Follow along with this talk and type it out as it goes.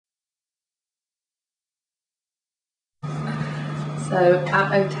So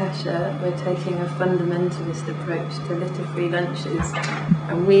at Otesha, we're taking a fundamentalist approach to litter-free lunches,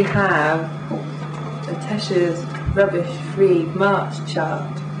 and we have Otesha's rubbish-free March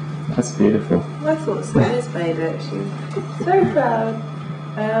chart. That's beautiful. I thought so. Liz made it. She was so proud.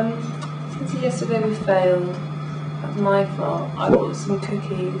 Since yesterday we failed. That's my fault. I bought some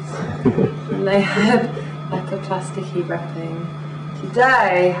cookies, and they had like a plasticky wrapping.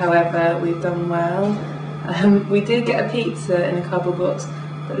 Today, however, we've done well. We did get a pizza in a cardboard box,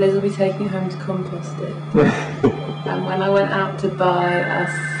 but Liz will be taking it home to compost it. And when I went out to buy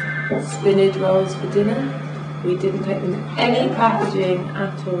us spinach rolls for dinner, we didn't take them in any packaging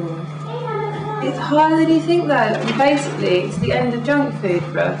at all. It's harder than you think though. And basically, it's the end of junk food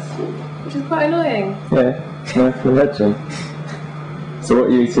for us, which is quite annoying. Yeah, I can imagine. So what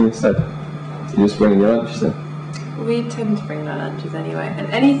are you eating instead? You're just bringing your lunch then? We tend to bring our lunches anyway,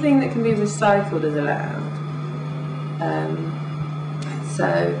 and anything that can be recycled is allowed. So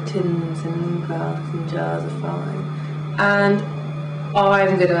tins and glass and jars are fine. And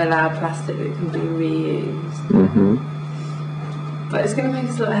I'm going to allow plastic that can be reused. Mm-hmm. But it's going to make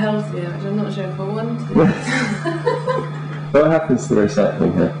us a lot healthier, which I'm not sure if I want to. What happens to the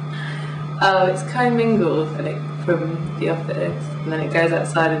recycling here? Oh, it's co-mingled from the office, and then it goes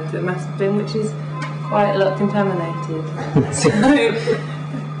outside into a massive bin, which is quite a lot contaminated.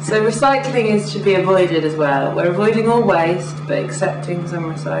 So recycling should be avoided as well. We're avoiding all waste, but accepting some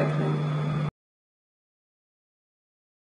recycling.